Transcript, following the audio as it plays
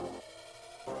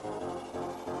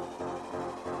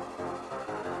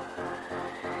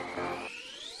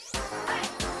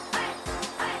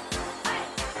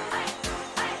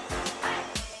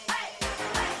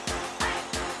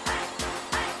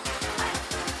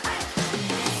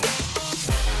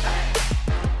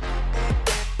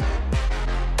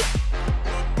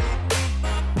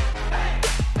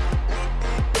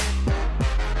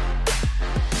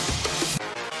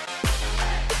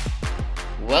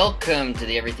Welcome to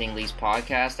the Everything Leafs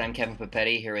podcast. I'm Kevin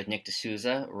Papetti here with Nick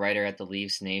D'Souza, writer at the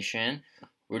Leafs Nation.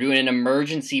 We're doing an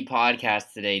emergency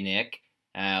podcast today, Nick.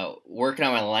 Working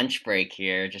on my lunch break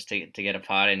here just to get a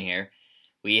pod in here.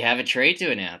 We have a trade to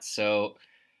announce. So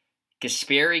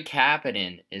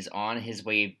Kapanen is on his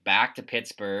way back to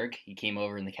Pittsburgh. He came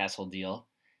over in the Kessel deal.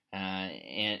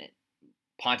 And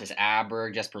Pontus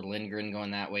Aberg, Jesper Lindgren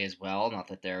going that way as well. Not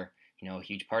that they're a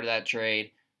huge part of that trade.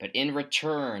 But in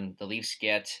return, the Leafs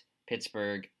get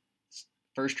Pittsburgh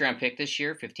first-round pick this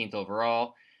year, 15th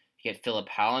overall. You get Philip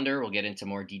Hallander. We'll get into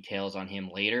more details on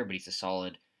him later, but he's a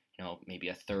solid, maybe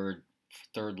a third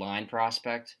line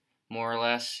prospect, more or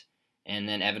less. And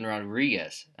then Evan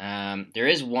Rodriguez. There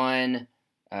is one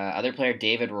other player,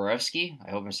 David Rorowski. I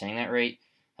hope I'm saying that right.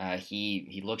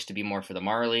 He looks to be more for the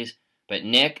Marlies. But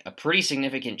Nick, a pretty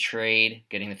significant trade,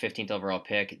 getting the 15th overall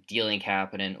pick, dealing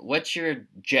Kapanen. What's your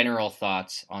general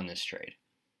thoughts on this trade?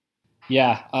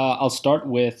 Yeah, I'll start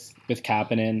with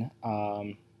Kapanen.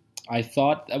 I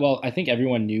think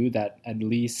everyone knew that at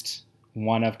least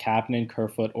one of Kapanen,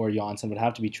 Kerfoot, or Johnsson would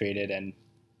have to be traded, and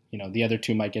the other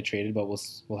two might get traded, but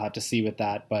we'll have to see with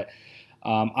that. But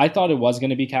I thought it was going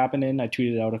to be Kapanen. I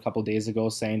tweeted out a couple days ago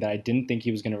saying that I didn't think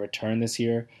he was going to return next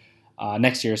year. I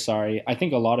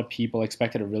think a lot of people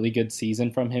expected a really good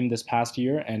season from him this past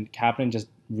year, and Kapanen just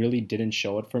really didn't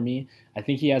show it for me. I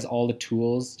think he has all the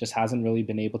tools, just hasn't really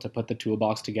been able to put the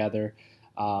toolbox together.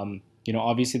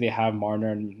 Obviously they have Marner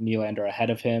and Nylander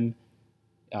ahead of him.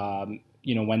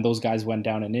 When those guys went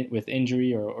down with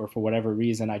injury or for whatever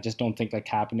reason, I just don't think that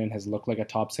Kapanen has looked like a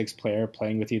top six player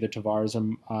playing with either Tavares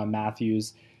or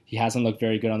Matthews. He hasn't looked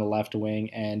very good on the left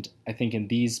wing, and I think in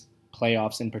these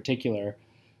playoffs in particular,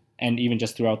 and even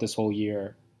just throughout this whole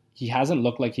year, he hasn't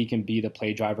looked like he can be the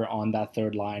play driver on that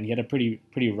third line. He had a pretty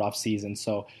rough season.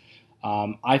 So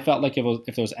I felt like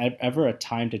if there was ever a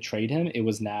time to trade him, it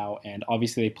was now. And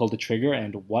obviously they pulled the trigger,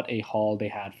 and what a haul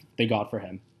they got for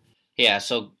him. Yeah,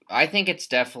 so I think it's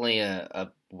definitely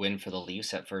a win for the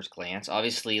Leafs at first glance.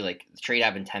 Obviously, the trade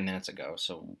happened 10 minutes ago,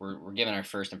 so we're giving our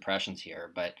first impressions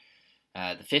here. But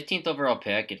the 15th overall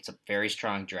pick, it's a very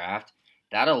strong draft.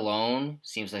 That alone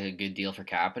seems like a good deal for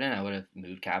Kapanen. I would have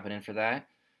moved Kapanen for that.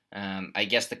 I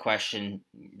guess the question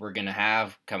we're going to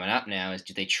have coming up now is,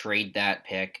 do they trade that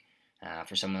pick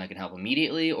for someone that can help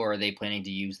immediately, or are they planning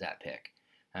to use that pick?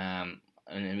 And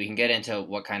we can get into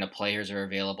what kind of players are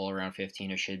available around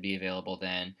 15 or should be available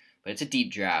then. But it's a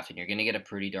deep draft, and you're going to get a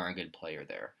pretty darn good player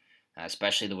there,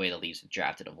 especially the way the Leafs have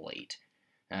drafted of late.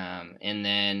 And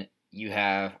then you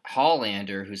have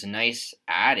Hallander, who's a nice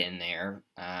add-in there.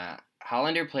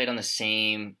 Hallander played on the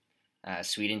same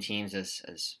Sweden teams as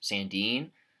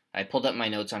Sandin. I pulled up my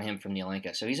notes on him from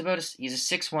Nealinka. So he's a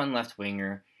 6'1" left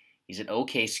winger. He's an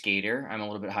okay skater. I'm a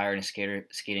little bit higher in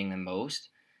skating than most.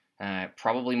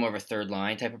 Probably more of a third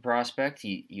line type of prospect.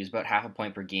 He was about half a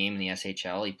point per game in the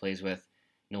SHL. He plays with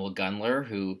Noel Gunler,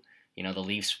 who the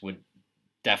Leafs would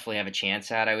definitely have a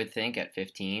chance at, I would think, at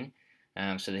 15.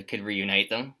 So they could reunite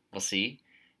them. We'll see.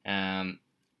 And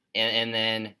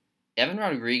then Evan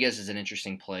Rodriguez is an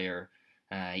interesting player.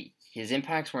 His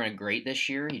impacts weren't great this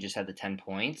year. He just had the 10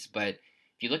 points. But if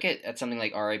you look at something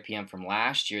like RIPM from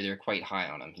last year, they're quite high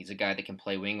on him. He's a guy that can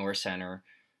play wing or center.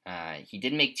 He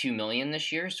did make $2 million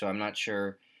this year, so I'm not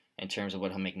sure in terms of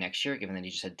what he'll make next year, given that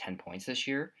he just had 10 points this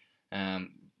year.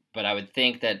 But I would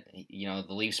think that the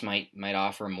Leafs might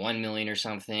offer him $1 million or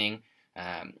something.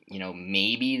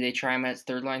 Maybe they try him as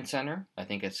third line center. I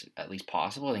think it's at least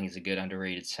possible. I think he's a good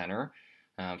underrated center.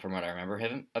 From what I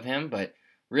remember of him, but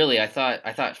really, I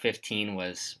thought 15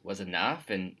 was enough,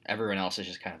 and everyone else is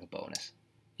just kind of a bonus.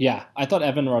 Yeah, I thought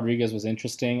Evan Rodriguez was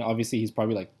interesting. Obviously, he's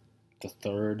probably like the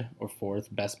third or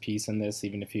fourth best piece in this,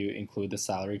 even if you include the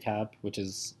salary cap, which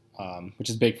is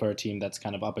big for a team that's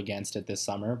kind of up against it this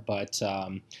summer. But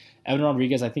Evan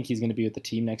Rodriguez, I think he's going to be with the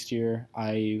team next year.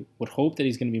 I would hope that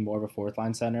he's going to be more of a fourth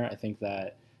line center. I think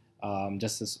that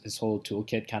just his whole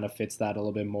toolkit kind of fits that a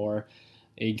little bit more.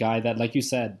 A guy that, like you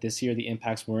said, this year the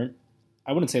impacts weren't,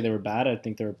 I wouldn't say they were bad. I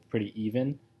think they were pretty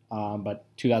even. But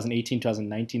 2018,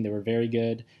 2019, they were very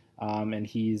good. And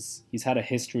he's had a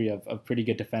history of pretty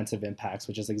good defensive impacts,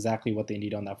 which is exactly what they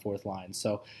need on that fourth line.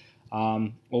 So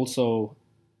also,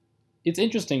 it's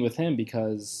interesting with him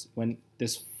because when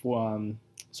this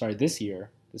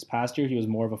past year, he was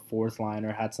more of a fourth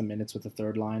liner, had some minutes with the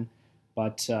third line.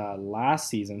 But last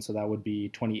season, so that would be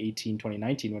 2018,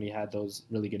 2019, when he had those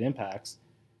really good impacts,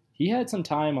 he had some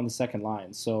time on the second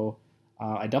line. So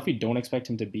I definitely don't expect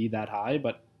him to be that high,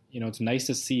 but it's nice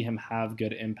to see him have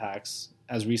good impacts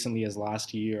as recently as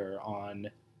last year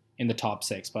in the top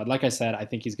six. But like I said, I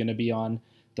think he's going to be on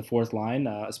the fourth line,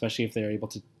 especially if they're able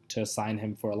to to sign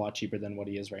him for a lot cheaper than what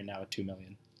he is right now at $2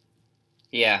 million.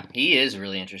 Yeah, he is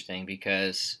really interesting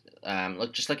because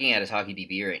just looking at his hockey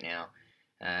DB right now,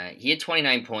 he had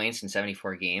 29 points in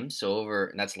 74 games, so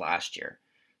and that's last year.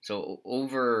 So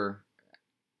over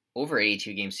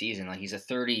 82 game season, like he's a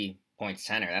 30-point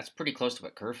center. That's pretty close to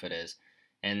what Kerfoot is.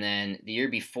 And then the year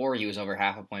before, he was over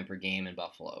half a point per game in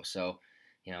Buffalo. So,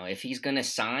 if he's going to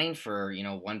sign for,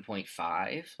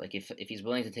 1.5, like if he's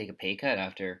willing to take a pay cut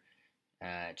after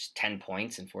just 10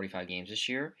 points in 45 games this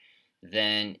year,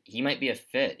 then he might be a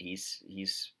fit.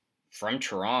 He's from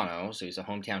Toronto, so he's a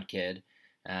hometown kid.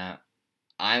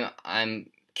 I'm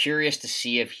curious to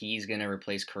see if he's going to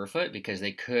replace Kerfoot because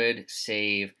they could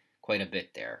save quite a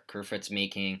bit there. Kerfoot's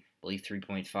making, I believe,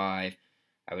 3.5.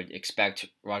 I would expect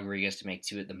Rodriguez to make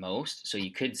 2 at the most, so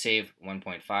you could save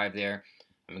 1.5 there.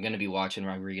 I'm going to be watching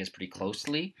Rodriguez pretty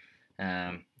closely.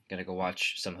 Going to go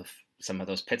watch some of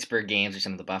those Pittsburgh games or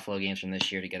some of the Buffalo games from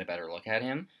this year to get a better look at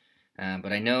him.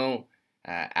 But I know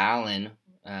Alan,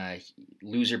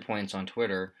 Loser Points on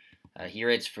Twitter, he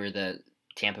writes for the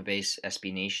Tampa-based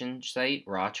SB Nation site,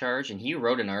 Raw Charge, and he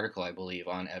wrote an article, I believe,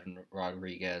 on Evan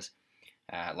Rodriguez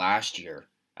last year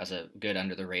as a good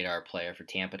under-the-radar player for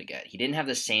Tampa to get. He didn't have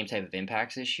the same type of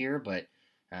impacts this year, but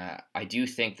I do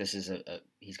think this is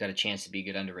he's got a chance to be a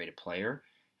good underrated player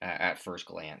at first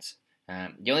glance.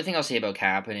 The only thing I'll say about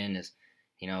Kapanen is,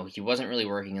 he wasn't really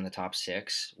working in the top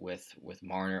 6 with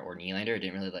Marner or Nylander. I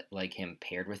didn't really like him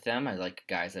paired with them. I like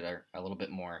guys that are a little bit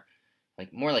more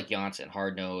like Janssen,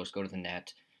 hard-nosed, go to the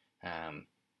net.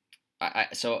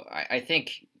 So I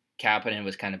think Kapanen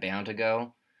was kind of bound to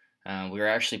go. We were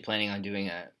actually planning on doing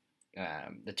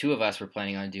the two of us were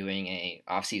planning on doing a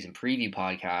off-season preview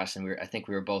podcast, and I think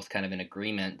we were both kind of in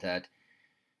agreement that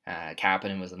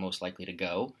Kapanen was the most likely to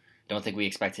go. Don't think we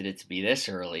expected it to be this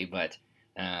early, but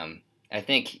I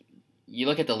think you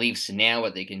look at the Leafs now,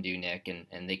 what they can do, Nick,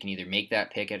 and they can either make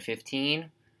that pick at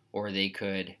 15, or they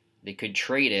could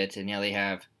trade it, and now they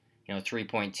have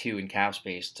 3.2 in cap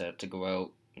space to go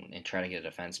out and try to get a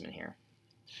defenseman here.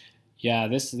 Yeah,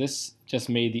 this just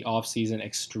made the offseason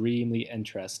extremely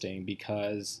interesting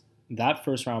because that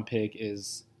first round pick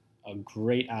is a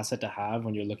great asset to have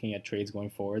when you're looking at trades going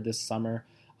forward this summer.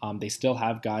 They still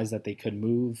have guys that they could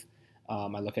move.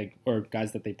 Or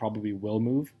guys that they probably will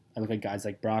move. I look at guys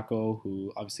like Bracco,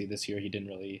 who obviously this year he didn't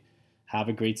really have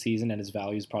a great season and his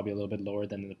value is probably a little bit lower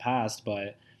than in the past.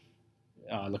 But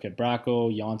look at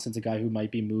Bracco. Janssen's a guy who might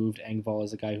be moved. Engvall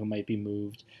is a guy who might be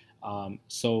moved.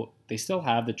 So they still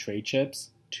have the trade chips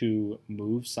to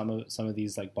move some of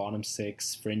these like bottom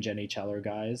 6 fringe NHLer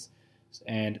guys,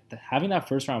 and having that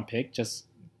first round pick just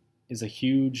is a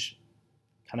huge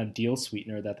kind of deal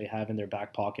sweetener that they have in their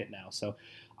back pocket now. So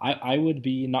I would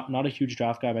be not a huge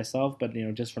draft guy myself, but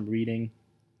just from reading,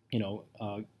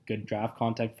 good draft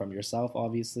content from yourself,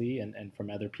 obviously, and from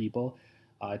other people,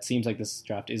 it seems like this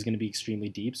draft is going to be extremely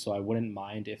deep. So I wouldn't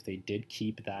mind if they did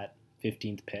keep that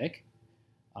 15th pick.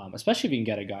 Especially if you can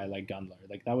get a guy like Gunler,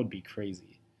 like that would be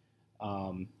crazy.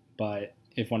 But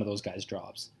if one of those guys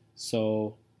drops,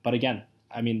 but again,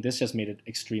 I mean, this just made it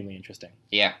extremely interesting.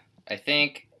 Yeah, I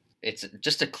think it's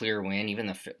just a clear win. Even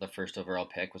the first overall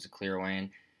pick was a clear win.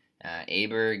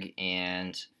 Aberg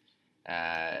and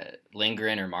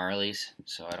Lindgren are Marlies,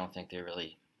 so I don't think they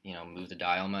really move the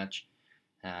dial much.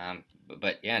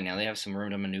 But yeah, now they have some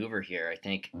room to maneuver here, I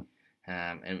think.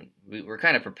 And we're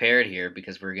kind of prepared here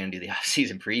because we're going to do the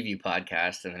off-season preview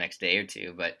podcast in the next day or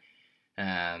two. But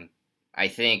I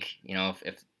think,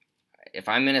 if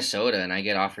I'm Minnesota and I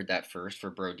get offered that first for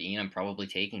Brodin, I'm probably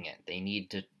taking it. They need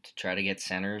to try to get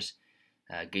centers,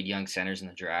 good young centers in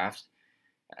the draft.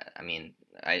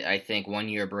 I think 1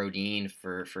 year Brodin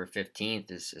for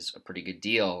 15th is a pretty good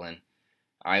deal. And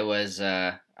I was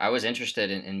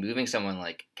interested in moving someone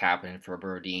like Kapanen for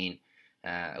Brodin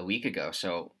a week ago.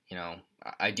 So,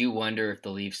 I do wonder if the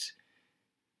Leafs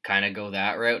kind of go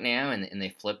that route now and they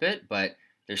flip it, but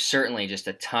there's certainly just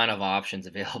a ton of options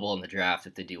available in the draft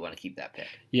if they do want to keep that pick.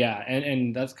 Yeah,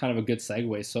 and that's kind of a good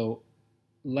segue. So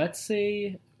let's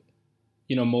say,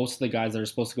 most of the guys that are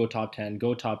supposed to go top 10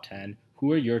 go top 10.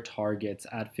 Who are your targets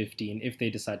at 15 if they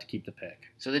decide to keep the pick?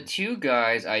 So the two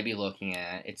guys I'd be looking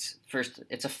at, it's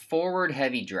a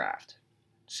forward-heavy draft.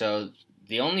 So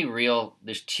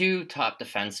there's 2 top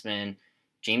defensemen,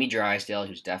 Jamie Drysdale,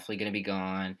 who's definitely going to be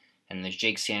gone, and there's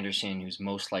Jake Sanderson, who's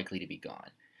most likely to be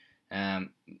gone.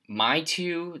 My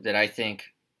 2 that I think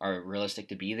are realistic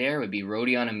to be there would be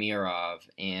Rodion Amirov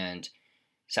and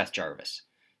Seth Jarvis.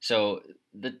 So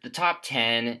the top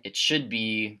 10, it should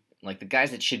be like the guys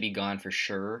that should be gone for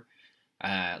sure.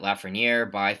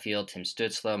 Lafreniere, Byfield, Tim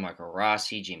Stutzla, Marco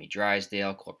Rossi, Jamie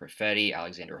Drysdale, Cole Perfetti,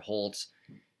 Alexander Holtz.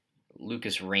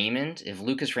 Lucas Raymond. If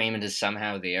Lucas Raymond is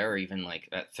somehow there, or even like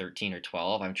at 13 or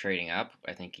 12, I'm trading up.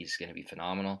 I think he's going to be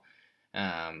phenomenal.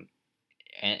 Um,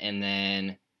 and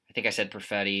then I think I said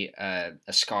Perfetti,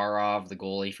 Askarov, the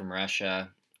goalie from Russia.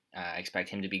 I expect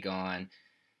him to be gone.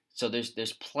 So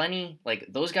there's plenty. Like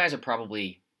those guys are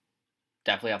probably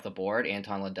definitely off the board.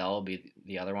 Anton Liddell will be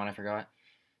the other one I forgot.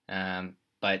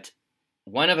 But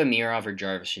one of Amirov or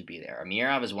Jarvis should be there.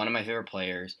 Amirov is one of my favorite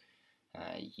players.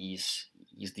 He's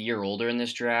the year older in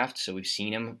this draft, so we've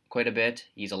seen him quite a bit.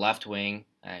 He's a left wing.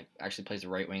 Actually plays the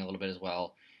right wing a little bit as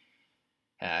well.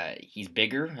 He's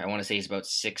bigger. I want to say he's about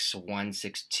 6'1",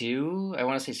 6'2". I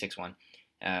want to say 6'1".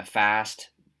 Fast,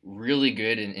 really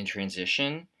good in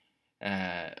transition.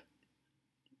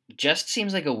 Just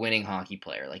seems like a winning hockey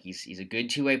player. Like he's a good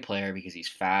two-way player because he's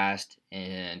fast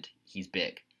and he's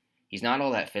big. He's not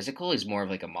all that physical. He's more of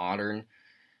like a modern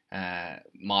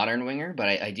winger, but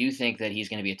I do think that he's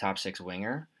going to be a top 6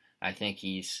 winger. I think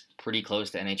he's pretty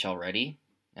close to NHL ready.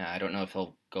 I don't know if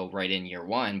he'll go right in year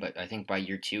 1, but I think by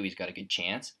year 2 he's got a good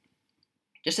chance.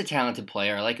 Just a talented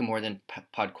player. I like him more than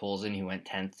Podkolzin, who went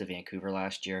 10th to Vancouver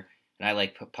last year, and I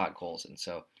like Podkolzin.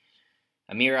 So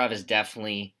Amirov is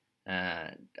definitely.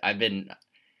 I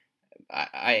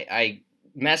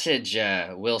message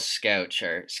Will Scouch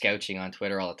or Scouching on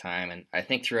Twitter all the time, and I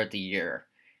think throughout the year,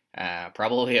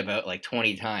 probably about like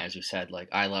 20 times, we said like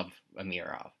I love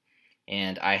Amirov,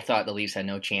 and I thought the Leafs had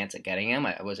no chance at getting him.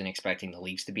 I wasn't expecting the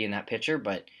Leafs to be in that picture,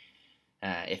 but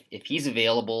if he's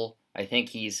available, I think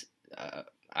he's going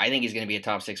to be a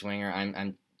top 6 winger.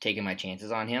 I'm taking my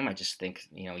chances on him. I just think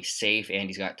he's safe and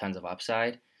he's got tons of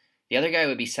upside. The other guy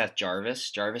would be Seth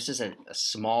Jarvis. Jarvis is a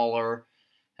smaller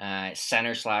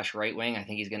center/right wing. I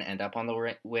think he's going to end up on the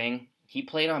right wing. He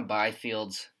played on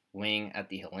Byfield's wing at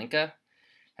the Hlinka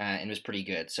and was pretty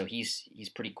good. So he's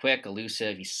pretty quick,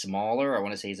 elusive. He's smaller. I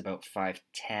want to say he's about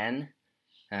 5'10",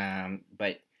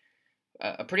 but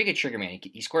a pretty good trigger man.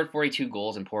 He scored 42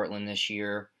 goals in Portland this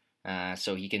year,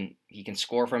 so he can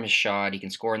score from his shot. He can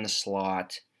score in the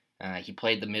slot. He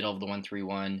played the middle of the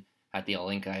 1-3-1 at the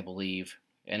Hlinka, I believe.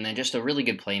 And then just a really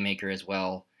good playmaker as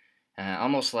well.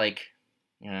 Almost like,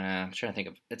 I'm trying to think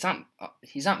of,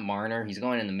 he's not Marner. He's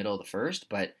going in the middle of the first,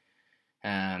 but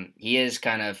he is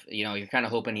kind of, you're kind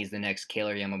of hoping he's the next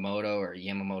Kailer Yamamoto or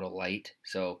Yamamoto Light.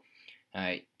 So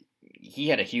he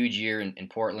had a huge year in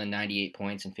Portland, 98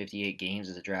 points in 58 games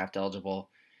as a draft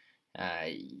eligible.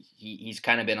 He's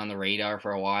kind of been on the radar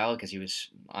for a while because he was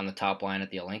on the top line at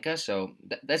the Hlinka. So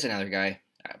that's another guy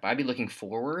I'd be looking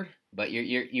forward, but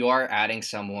you are adding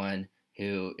someone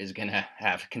who is going to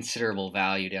have considerable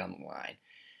value down the line.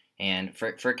 And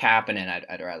for Kapanen, I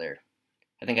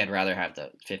think I'd rather have the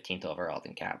 15th overall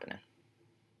than Kapanen.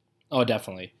 Oh,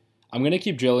 definitely. I'm going to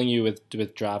keep drilling you with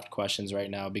draft questions right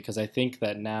now because I think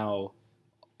that now,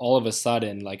 all of a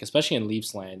sudden, like especially in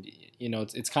Leafs land,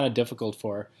 it's kind of difficult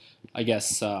for, I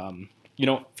guess,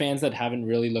 fans that haven't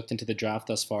really looked into the draft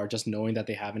thus far, just knowing that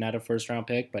they haven't had a first round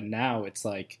pick. But now it's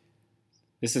like,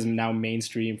 this is now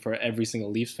mainstream for every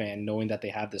single Leafs fan knowing that they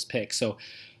have this pick. So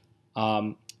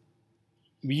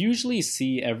we usually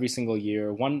see every single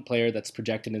year one player that's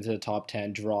projected into the top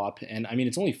 10 drop. And I mean,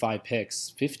 it's only 5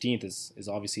 picks. 15th is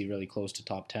obviously really close to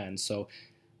top 10. So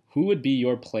who would be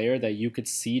your player that you could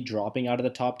see dropping out of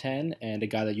the top 10 and a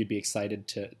guy that you'd be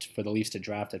excited for the Leafs to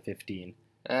draft at 15?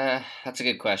 That's a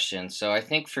good question. So I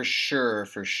think for sure,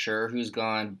 who's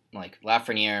gone? Like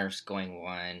Lafreniere's going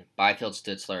 1. Byfield,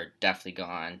 Stützle definitely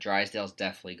gone. Drysdale's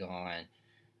definitely gone.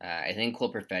 I think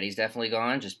Cole Perfetti's definitely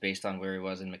gone, just based on where he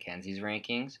was in Mackenzie's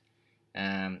rankings.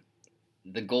 The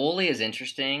goalie is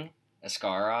interesting,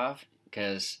 Askarov,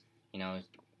 because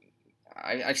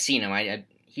I've seen him.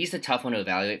 He's the tough one to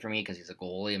evaluate for me because he's a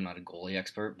goalie. I'm not a goalie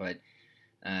expert, but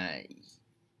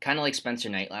kind of like Spencer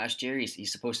Knight last year,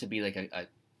 he's supposed to be like a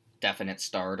definite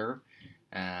starter.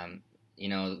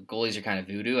 Goalies are kind of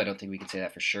voodoo. I don't think we can say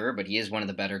that for sure, but he is one of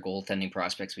the better goaltending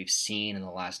prospects we've seen in the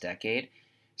last decade.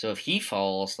 So if he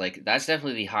falls, like that's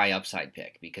definitely the high upside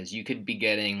pick because you could be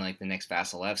getting like the next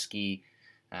Vasilevsky,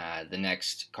 the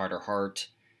next Carter Hart,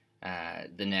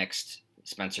 the next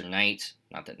Spencer Knight.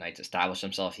 Not that Knight's established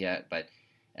himself yet, but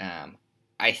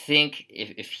I think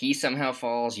if he somehow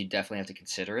falls, you definitely have to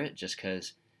consider it just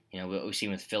because, what we've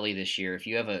seen with Philly this year, if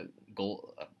you have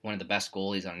one of the best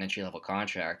goalies on an entry-level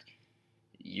contract,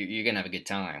 you're going to have a good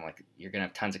time. Like, you're going to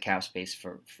have tons of cap space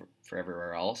for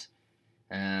everywhere else.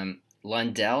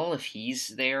 Lundell, if he's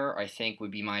there, I think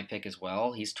would be my pick as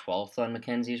well. He's 12th on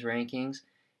Mackenzie's rankings.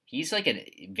 He's like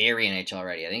a very NHL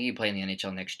ready. I think he can play in the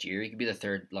NHL next year. He could be the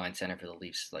third line center for the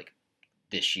Leafs like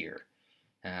this year.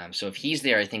 So if he's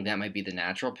there, I think that might be the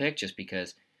natural pick just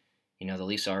because, the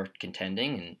Leafs are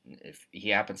contending, and if he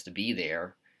happens to be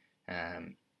there,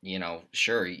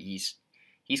 sure, he's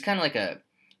kind of like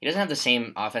he doesn't have the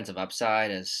same offensive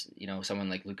upside as someone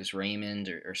like Lucas Raymond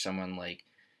or someone like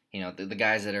the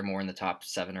guys that are more in the top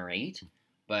 7 or 8,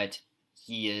 but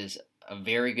he is a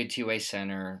very good two-way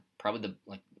center, probably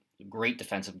the great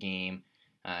defensive game,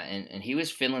 and he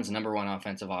was Finland's number one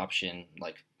offensive option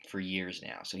for years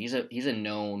now. So he's a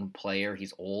known player.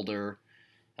 He's older,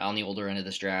 on the older end of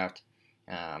this draft.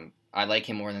 I like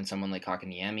him more than someone like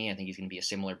Kotkaniemi. I think he's going to be a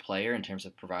similar player in terms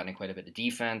of providing quite a bit of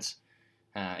defense.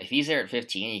 If he's there at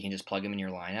 15, you can just plug him in your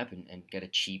lineup and get a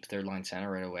cheap third line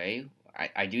center right away.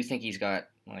 I do think he's got,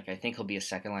 I think he'll be a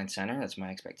second line center. That's my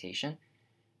expectation.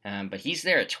 But he's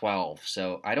there at 12,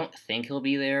 so I don't think he'll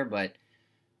be there. But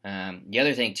the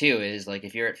other thing, too, is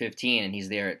if you're at 15 and he's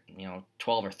there at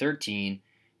 12 or 13,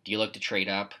 do you look to trade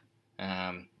up?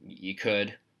 You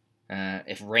could.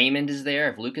 If Raymond is there,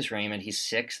 if Lucas Raymond, he's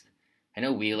 6th. I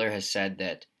know Wheeler has said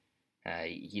that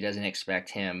he doesn't expect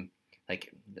him.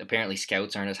 Apparently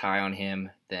scouts aren't as high on him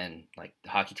than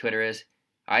hockey Twitter is.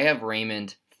 I have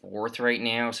Raymond 4th right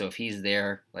now, so if he's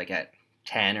there at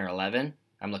 10 or 11,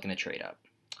 I'm looking to trade up.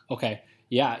 Okay.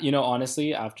 Yeah,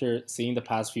 honestly, after seeing the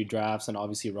past few drafts and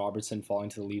obviously Robertson falling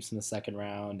to the Leafs in the second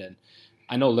round, and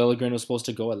I know Liljegren was supposed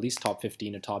to go at least top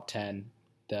 15 or top 10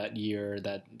 that year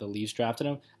that the Leafs drafted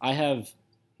him, I have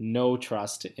no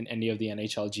trust in any of the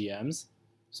NHL GMs.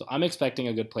 So I'm expecting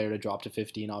a good player to drop to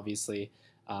 15, obviously.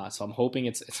 So I'm hoping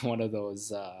it's one of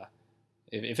those.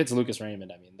 If it's Lucas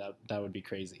Raymond, I mean that would be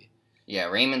crazy. Yeah,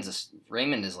 Raymond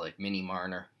is like mini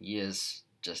Marner. He's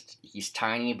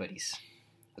tiny, but he's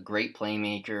a great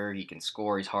playmaker. He can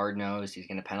score. He's hard nosed. He's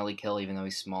going to penalty kill even though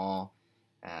he's small.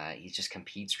 He just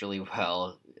competes really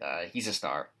well. He's a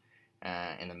star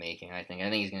in the making. I think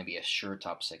he's going to be a sure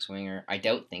top 6 winger. I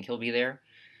think he'll be there.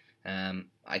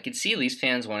 I could see Leafs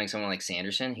fans wanting someone like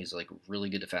Sanderson. He's really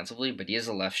good defensively, but he has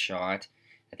a left shot.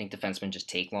 I think defensemen just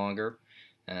take longer.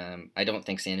 I don't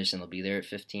think Sanderson will be there at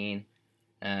 15.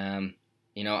 I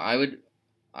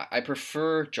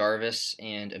prefer Jarvis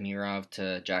and Amirov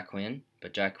to Jack Quinn,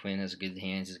 but Jack Quinn has good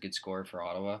hands. He's a good scorer for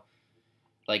Ottawa.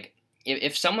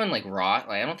 If someone like Ross,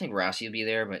 I don't think Rossi will be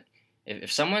there, but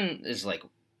if someone is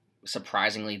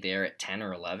surprisingly there at 10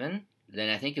 or 11, then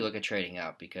I think you look at trading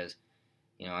up because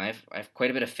I have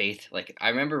quite a bit of faith. I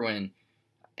remember when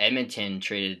Edmonton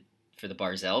traded for the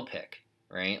Barzell pick,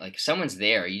 right? If someone's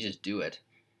there, you just do it.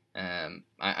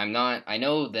 I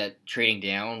know that trading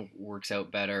down works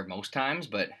out better most times,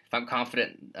 but if I'm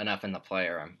confident enough in the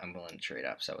player, I'm willing to trade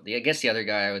up. So I guess the other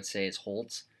guy I would say is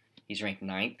Holtz. He's ranked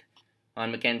 9th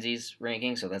on McKenzie's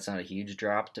ranking, so that's not a huge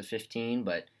drop to 15,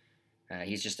 but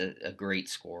he's just a great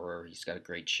scorer. He's got a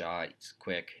great shot. He's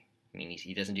quick. I mean,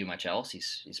 he doesn't do much else.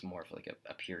 He's more of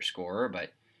a pure scorer,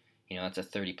 but that's a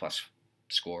 30-plus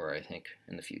scorer, I think,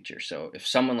 in the future. So if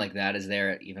someone like that is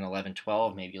there at even 11,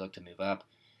 12, maybe you look to move up.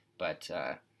 But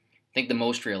I think the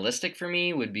most realistic for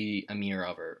me would be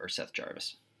Amirov or Seth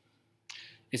Jarvis.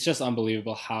 It's just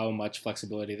unbelievable how much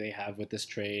flexibility they have with this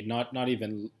trade. Not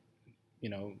even,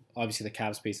 obviously the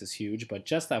cap space is huge, but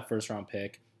just that first round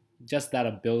pick, just that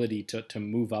ability to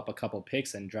move up a couple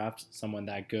picks and draft someone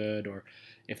that good, or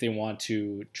if they want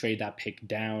to trade that pick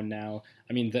down now.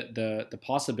 I mean, the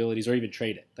possibilities, or even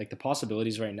trade it. The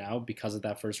possibilities right now because of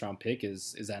that first round pick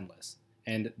is endless.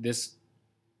 And this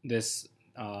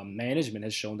management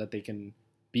has shown that they can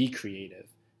be creative,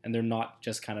 and they're not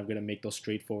just kind of going to make those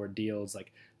straightforward deals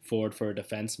forward for a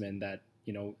defenseman that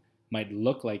might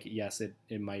look like yes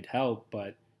it might help,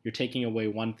 but you're taking away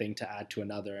one thing to add to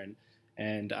another.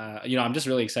 And I'm just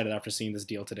really excited after seeing this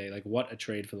deal today. What a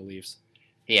trade for the Leafs.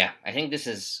 Yeah, I think this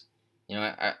is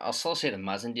I'll still say the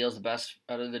Muzzin deal is the best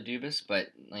out of the Dubas, but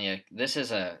this is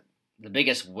the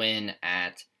biggest win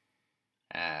at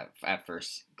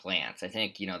first glance. I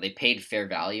think they paid fair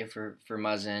value for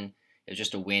Muzzin. It was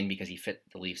just a win because he fit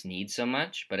the Leafs' needs so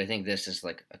much. But I think this is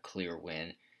a clear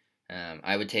win.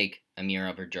 I would take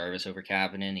Amirov or Jarvis over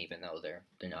Kapanen, even though they're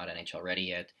not NHL ready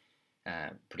yet.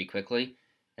 Pretty quickly,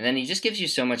 and then he just gives you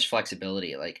so much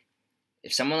flexibility.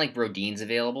 If someone like Brodin's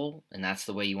available and that's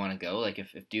the way you want to go,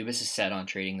 if Dubas is set on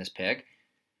trading this pick,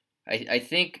 I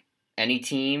think any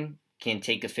team can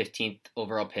take the 15th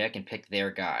overall pick and pick their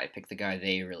guy, pick the guy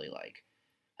they really like.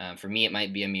 For me, it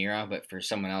might be Amira, but for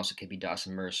someone else, it could be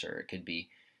Dawson Mercer. It could be,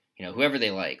 whoever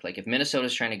they like. If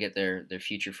Minnesota's trying to get their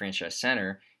future franchise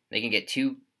center, they can get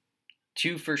two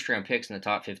first-round picks in the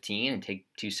top 15 and take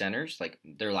 2 centers.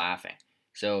 They're laughing.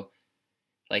 So,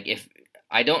 if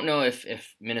I don't know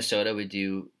if Minnesota would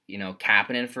do,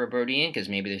 Kapanen for a Brodin, because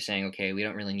maybe they're saying, okay, we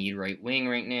don't really need right wing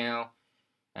right now.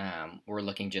 we're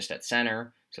looking just at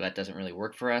center, so that doesn't really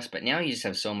work for us. But now you just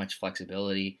have so much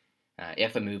flexibility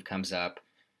if a move comes up.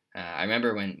 I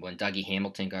remember when Dougie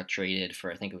Hamilton got traded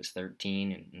for, I think it was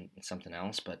 13 and something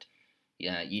else, but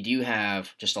yeah, you do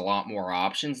have just a lot more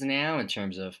options now in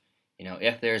terms of,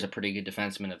 if there's a pretty good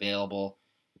defenseman available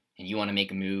and you want to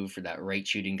make a move for that right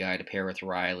shooting guy to pair with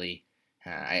Riley,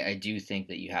 I do think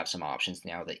that you have some options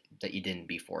now that you didn't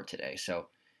before today. So,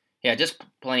 yeah, just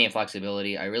plenty of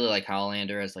flexibility. I really like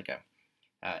Hollander as like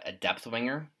a depth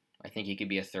winger. I think he could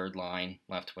be a third line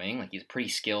left wing. Like, he's pretty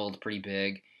skilled, pretty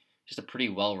big, just a pretty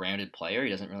well-rounded player.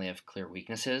 He doesn't really have clear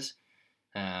weaknesses.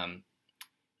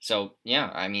 So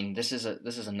yeah, I mean, this is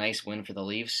a nice win for the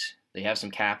Leafs. They have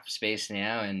some cap space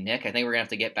now, and Nick, I think we're gonna have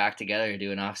to get back together to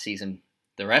do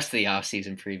the rest of the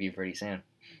off-season preview pretty soon.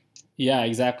 Yeah,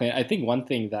 exactly. I think one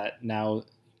thing that now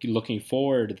looking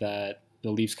forward that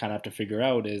the Leafs kind of have to figure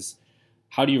out is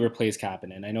how do you replace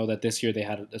Kapanen? I know that this year they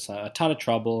had a ton of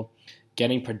trouble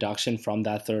getting production from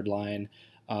that third line.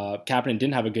 Kapanen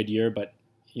didn't have a good year, but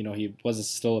he was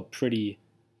still a pretty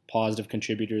positive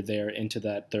contributor there into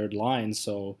that third line.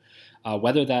 So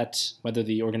whether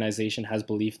the organization has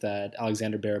belief that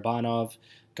Alexander Barabanov,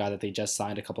 guy that they just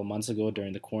signed a couple months ago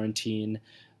during the quarantine,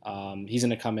 he's going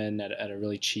to come in at a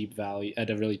really cheap value, at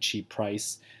a really cheap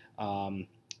price.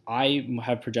 I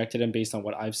have projected him based on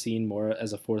what I've seen more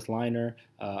as a fourth liner,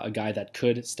 a guy that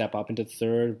could step up into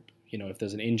third, if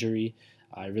there's an injury.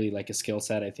 I really like his skill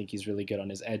set. I think he's really good on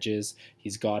his edges.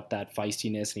 He's got that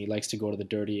feistiness, and he likes to go to the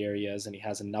dirty areas, and he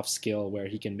has enough skill where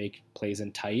he can make plays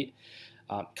in tight.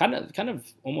 Kind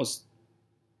of almost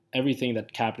everything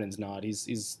that Kapanen's not.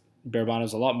 He's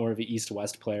Barabanov's a lot more of an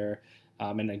east-west player,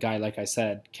 and a guy, like I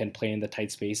said, can play in the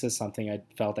tight spaces, something I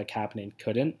felt that Kapanen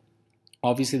couldn't.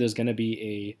 Obviously, there's going to be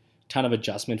a ton of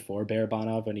adjustment for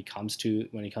Barabanov when he comes to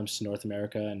North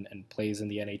America and plays in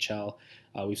the NHL.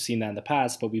 We've seen that in the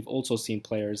past, but we've also seen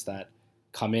players that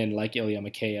come in like Ilya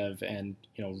Mikheyev and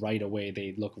right away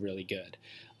they look really good.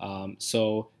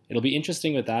 So it'll be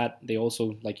interesting with that. They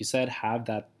also, like you said, have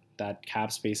that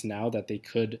cap space now that they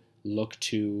could look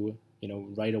to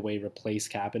right away replace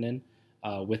Kapanen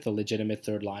with a legitimate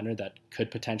third liner that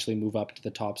could potentially move up to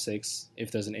the top six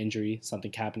if there's an injury, something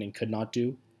Kapanen could not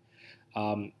do.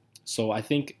 So I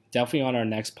think definitely on our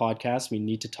next podcast, we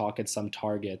need to talk at some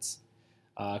targets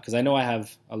because I know I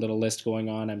have a little list going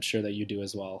on. I'm sure that you do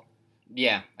as well.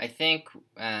 Yeah, I think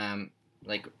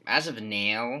like as of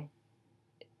now,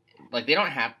 like they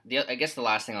don't have. I guess the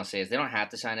last thing I'll say is they don't have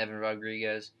to sign Evan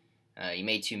Rodriguez. He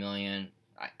made $2 million.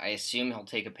 I assume he'll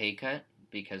take a pay cut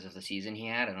because of the season he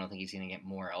had. I don't think he's going to get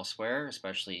more elsewhere,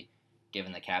 especially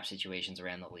given the cap situations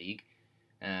around the league.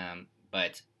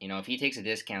 But if he takes a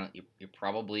discount, you're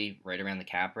probably right around the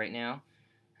cap right now.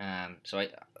 So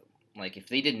if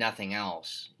they did nothing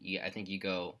else, I think you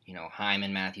go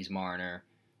Hyman, Matthews, Marner,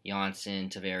 Janssen,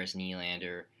 Tavares,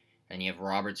 Nylander, and you have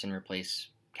Robertson replace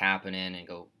Kapanen and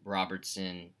go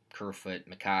Robertson, Kerfoot,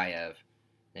 Mikheyev.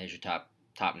 There's your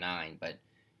top nine. But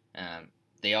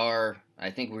they are.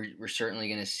 I think we're certainly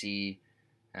going to see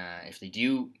if they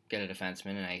do get a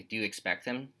defenseman, and I do expect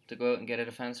them to go out and get a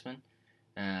defenseman.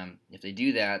 If they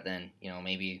do that, then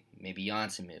maybe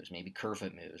Janssen moves, maybe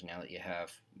Kerfoot moves. Now that you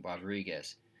have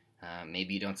Rodriguez,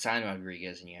 maybe you don't sign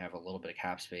Rodriguez and you have a little bit of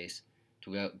cap space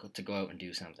to go out and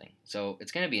do something. So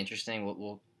it's going to be interesting.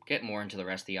 We'll get more into the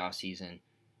rest of the off season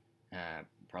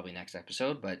probably next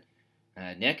episode. But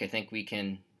Nick, I think we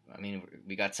can. I mean,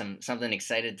 we got something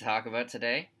excited to talk about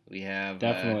today. We have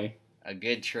definitely a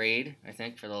good trade, I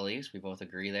think, for the Leafs. We both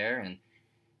agree there, and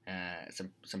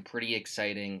some pretty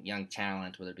exciting young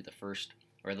talent, whether it be the first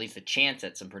or at least a chance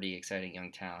at some pretty exciting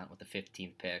young talent with the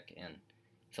 15th pick and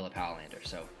Philip Hollander.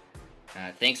 So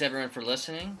thanks everyone for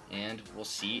listening, and we'll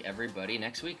see everybody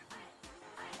next week.